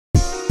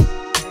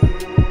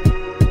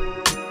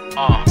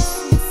Yeah,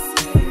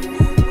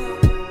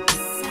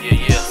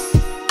 yeah.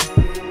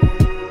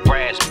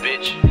 Brass,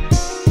 bitch.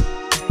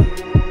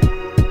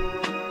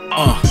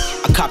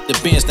 I copped the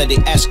Benz, now they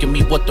asking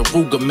me what the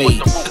Ruger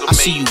made. I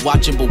see you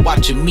watching, but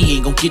watching me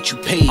ain't gon' get you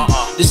paid.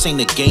 This ain't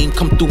a game,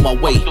 come through my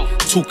way.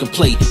 Two can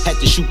play, had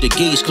to shoot the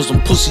gauge cause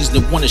them pussies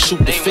that wanna shoot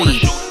the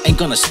fade. Ain't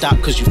gonna stop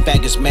cause you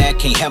faggots mad,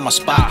 can't have my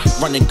spot.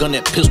 Running gun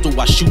that pistol,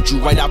 I shoot you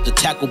right out the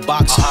tackle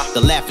box.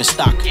 The laughing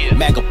stock,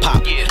 MAGA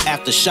pop.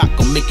 Aftershock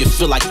gon' make it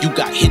feel like you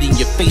got hit in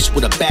your face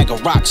with a bag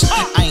of rocks.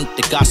 I ain't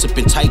the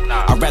gossiping type,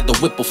 I'd rather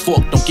whip a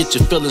fork. Don't get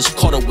your feelings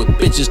caught up with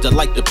bitches that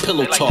like the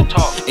pillow talk.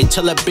 And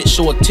tell that bitch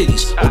show her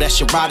titties. Oh, that's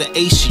your rider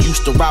ace. She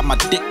used to ride my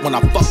dick when I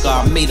fuck her,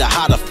 I made her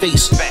hide her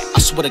face. I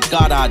swear to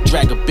God I'd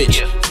drag a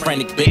bitch.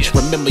 Frantic bitch,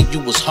 remember you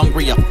was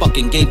hungry, I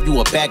fucking gave you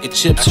a bag of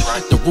chips.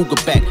 The Ruger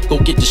back, go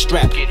get the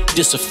strap.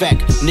 This a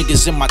fact,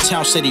 niggas in my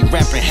town say they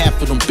rapping,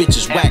 half of them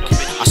bitches whack.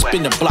 I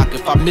spin the block,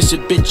 if I miss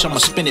it bitch, I'ma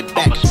spin it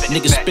back.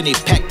 Niggas spin they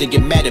pack, they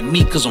get mad at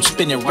me cause I'm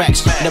spinning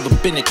racks. Never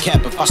been a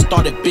cap, if I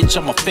started bitch,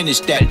 I'ma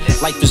finish that.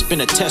 Life has been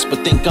a test,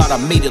 but thank God I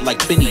made it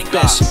like Benny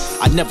Best.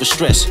 I never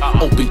stress,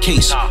 open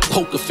case,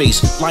 poker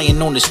face.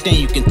 Lying on the stand,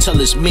 you can tell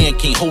this man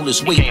can't hold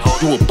his weight.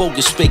 Do a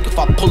bogus fake, if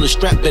I pull a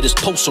strap, bet his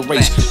pulse a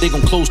race. They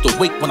gon' close the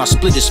wake when I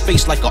split his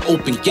face like an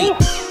open gate.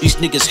 These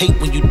niggas hate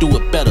when you do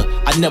it better.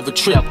 I never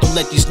trip, don't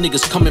let these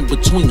niggas come in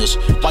between us.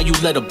 Why you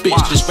let a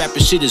bitch, this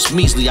rapping shit is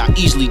measly. I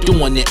easily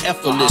doing it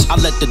effortless. I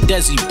let the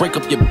Desi break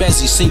up your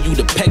bezzy, send you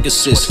the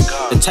Pegasus.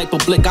 The type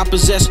of blick I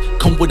possess,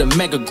 come with a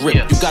mega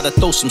grip. You gotta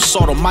throw some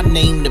salt on my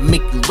name to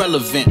make you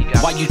relevant.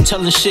 Why you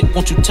telling shit,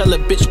 won't you tell a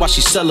bitch why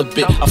she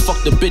celibate? I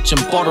fucked the bitch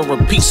and bought her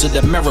a piece of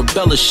that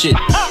Marabella shit.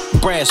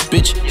 Brass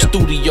bitch,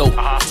 studio,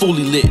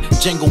 fully lit.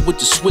 Django with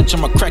the switch,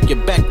 I'ma crack your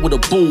back with a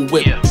bull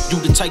whip. You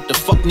the type to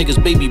fuck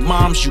niggas baby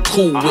moms you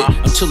cool with.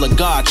 Until a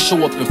god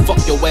show up and fuck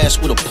your ass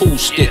with a pool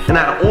stick. And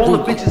out of all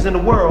the bitches in the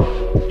world,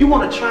 you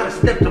wanna try to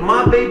step to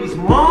my baby's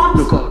mom?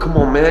 Look, come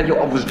on man, yo,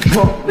 I was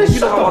drunk. Man, you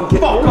know how I'm getting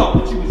fuck up,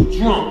 you was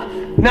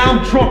drunk. Now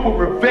I'm drunk with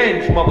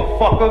revenge,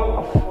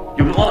 motherfucker.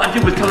 Yo, all I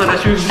did was tell her that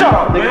she was shut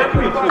up, man.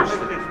 Come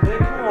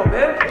on,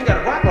 man. You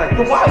gotta rock like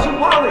this. Why is you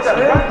wild? You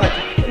gotta rock like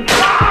this.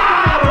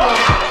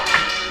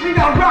 We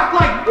gotta rock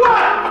like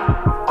what?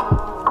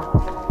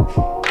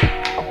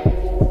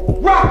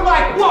 Rock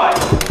like what?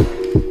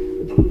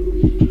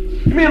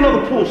 Give me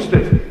another pool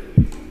stick.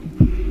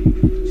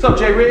 What's up,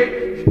 J-Rig?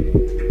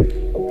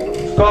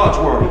 God's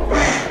word.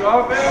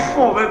 Oh, man,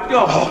 come on, man. Yo,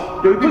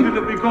 you need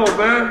to be going,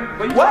 man.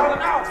 But you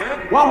wildin' out, man.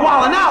 Well, I'm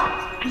wildin'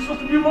 out. You supposed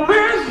to be my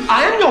man? I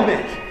am your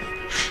man.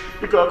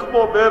 You gotta come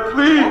on, man,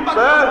 please,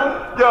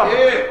 man.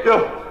 Yo.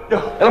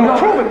 And I'm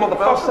approving,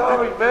 motherfucker. I'm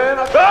sorry, man.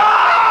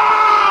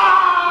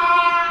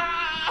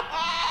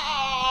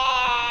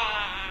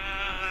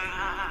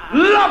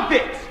 Love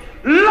it!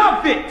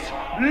 Love it!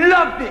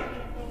 Love it!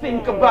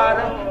 Think about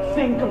her,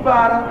 think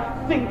about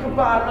her, think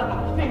about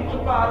her, think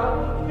about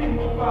her, think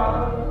about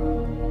her.